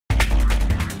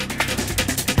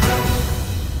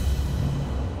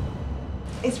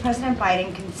Is President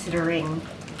Biden considering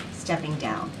stepping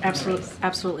down?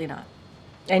 Absolutely not.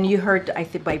 And you heard, I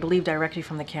believe, directly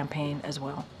from the campaign as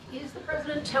well. Is the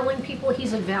president telling people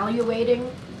he's evaluating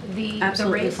the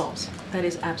Absolutely race? false. That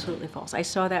is absolutely false. I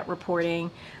saw that reporting.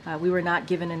 We were not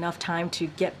given enough time to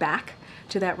get back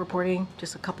to that reporting,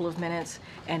 just a couple of minutes,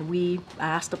 and we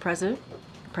asked the president.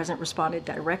 The president responded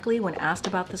directly when asked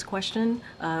about this question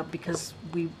because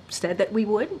we said that we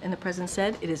would, and the president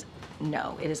said it is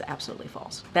absolutely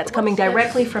false. That's coming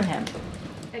directly from him.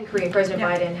 And Korean President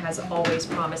Biden has always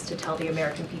promised to tell the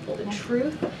American people the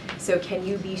truth. So can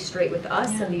you be straight with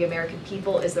us and the American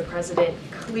people? Is the president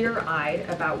clear-eyed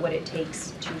about what it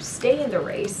takes to stay in the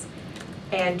race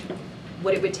and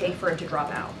what it would take for him to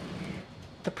drop out?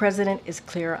 The president is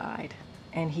clear-eyed,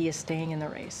 and he is staying in the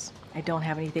race. I don't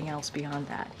have anything else beyond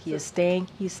that. He's staying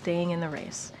in the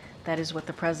race. That is what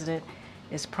the president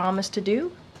is promised to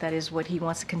do. That is what he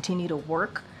wants to continue to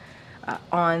work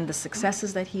on the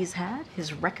successes that he's had.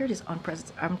 His record is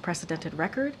unprecedented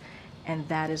record, and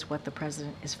that is what the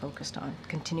president is focused on,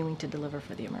 continuing to deliver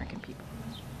for the American people.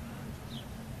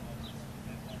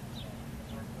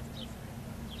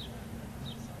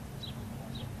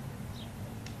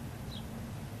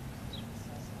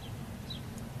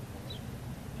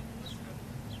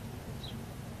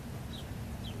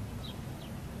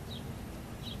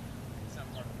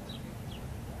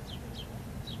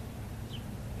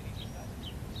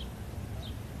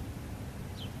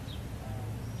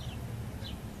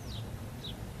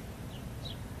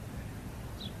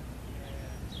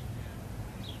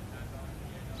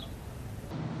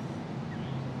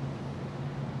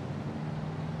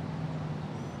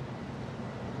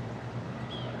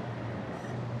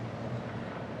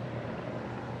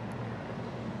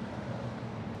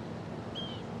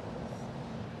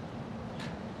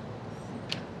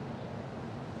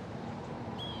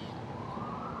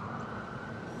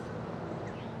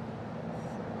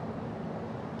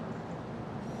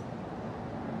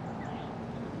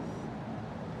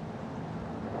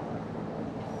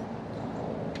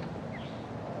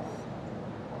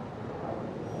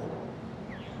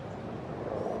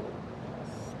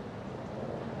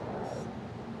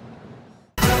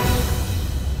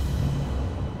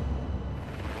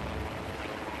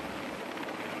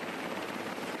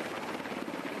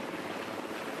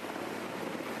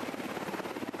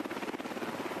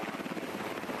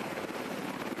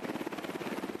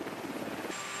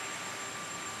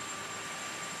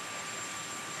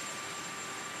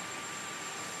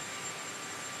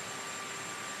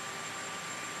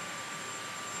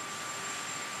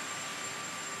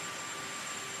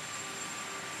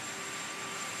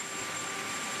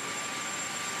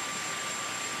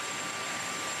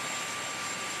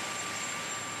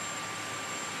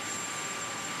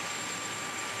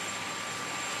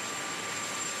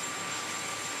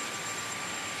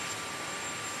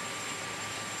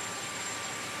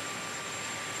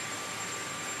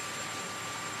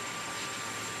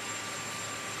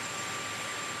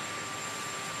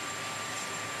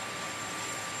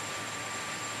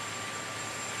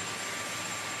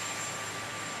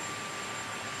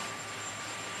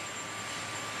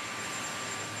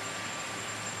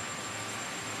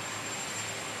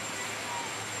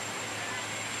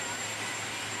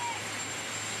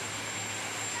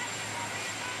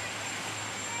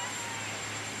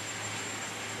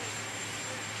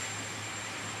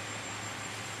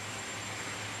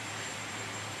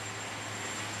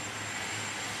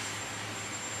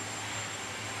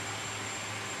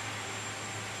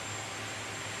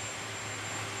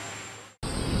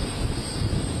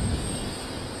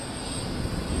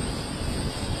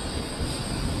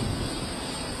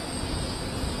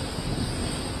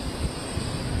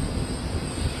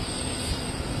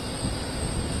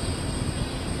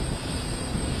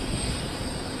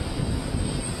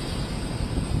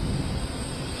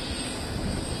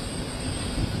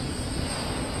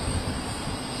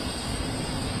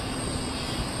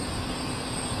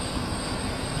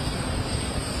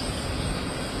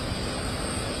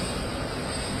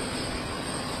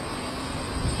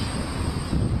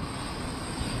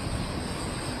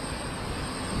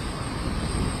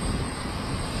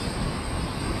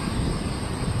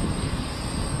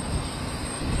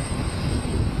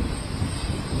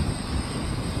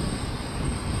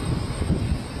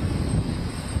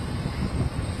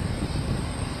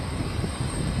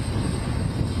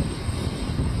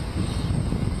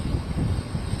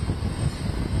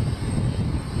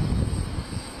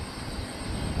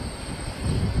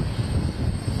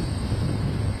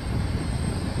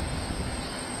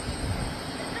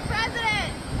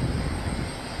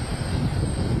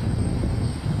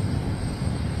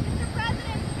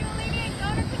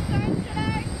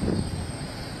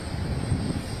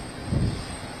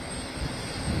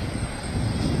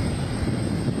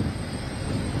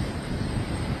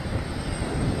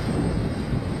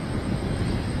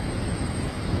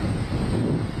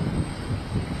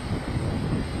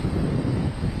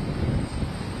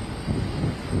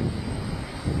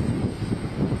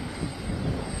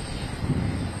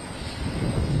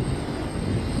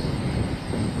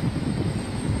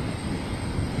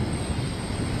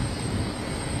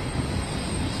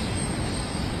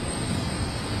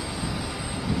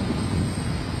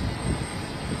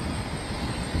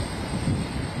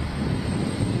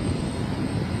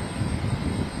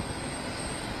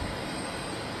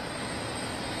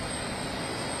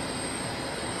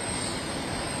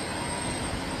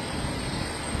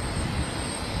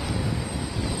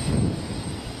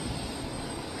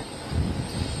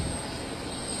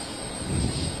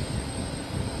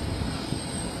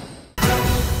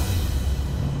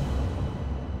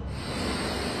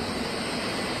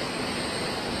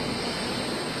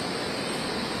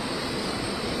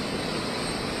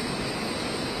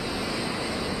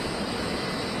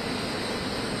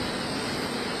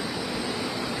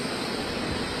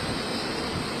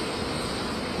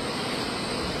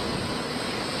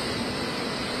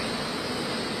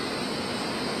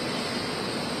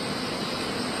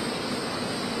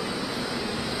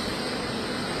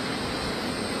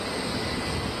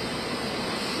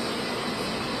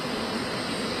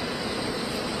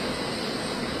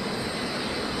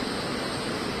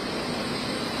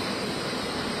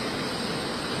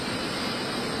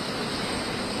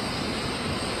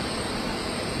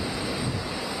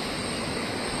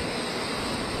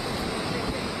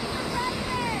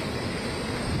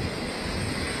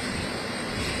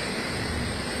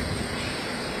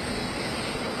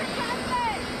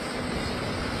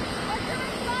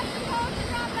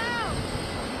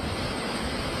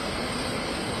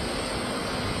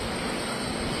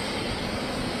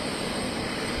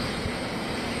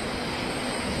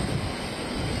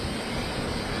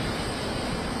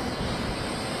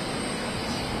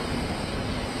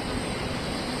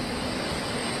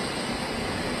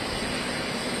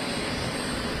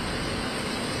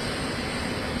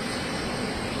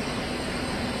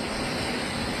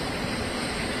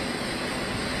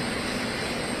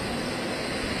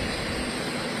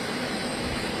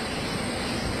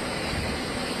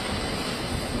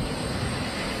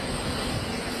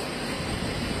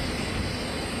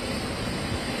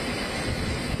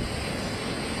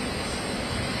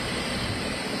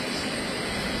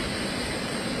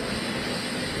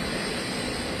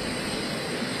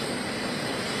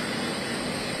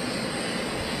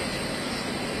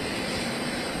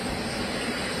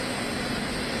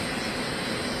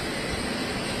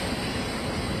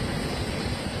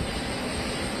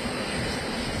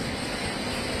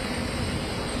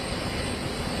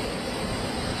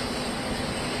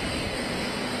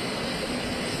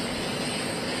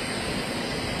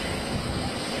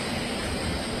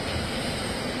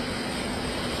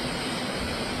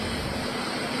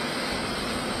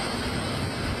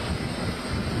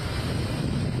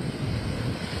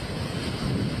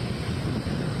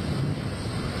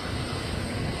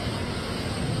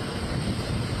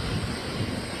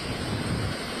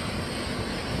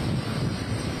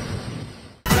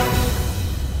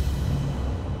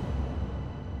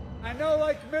 know,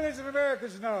 like millions of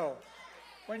Americans know,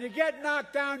 when you get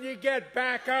knocked down, you get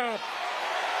back up.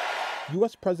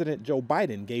 U.S. President Joe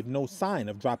Biden gave no sign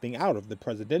of dropping out of the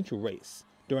presidential race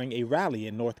during a rally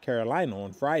in North Carolina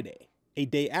on Friday, a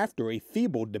day after a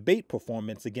feeble debate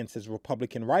performance against his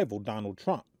Republican rival Donald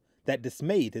Trump that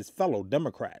dismayed his fellow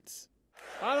Democrats.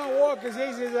 I don't walk as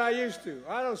easy as I used to.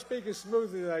 I don't speak as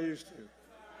smoothly as I used to.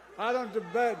 I don't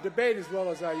debate as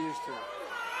well as I used to.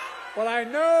 But I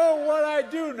know what I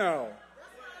do know.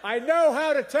 I know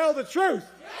how to tell the truth.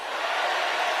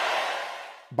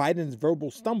 Biden's verbal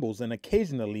stumbles and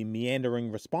occasionally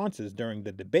meandering responses during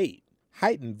the debate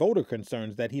heightened voter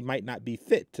concerns that he might not be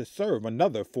fit to serve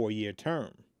another 4-year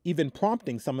term, even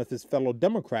prompting some of his fellow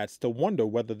Democrats to wonder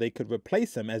whether they could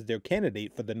replace him as their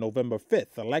candidate for the November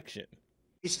 5th election.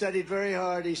 He studied very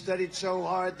hard. He studied so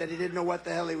hard that he didn't know what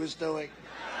the hell he was doing.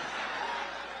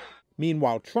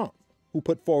 Meanwhile, Trump, who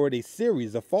put forward a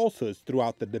series of falsehoods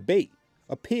throughout the debate,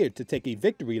 appeared to take a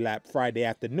victory lap Friday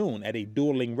afternoon at a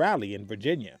dueling rally in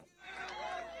Virginia.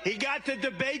 He got the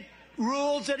debate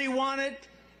rules that he wanted.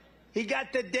 He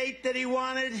got the date that he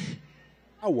wanted.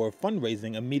 Hour of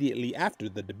fundraising immediately after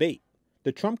the debate.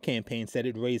 The Trump campaign said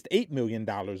it raised $8 million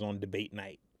on debate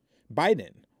night.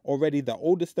 Biden, already the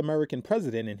oldest American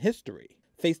president in history,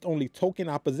 faced only token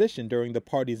opposition during the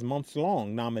party's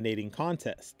months-long nominating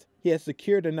contest. He has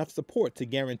secured enough support to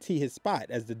guarantee his spot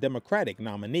as the Democratic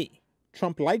nominee.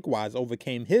 Trump likewise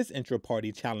overcame his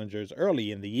intra-party challengers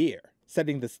early in the year,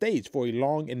 setting the stage for a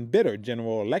long and bitter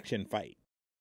general election fight.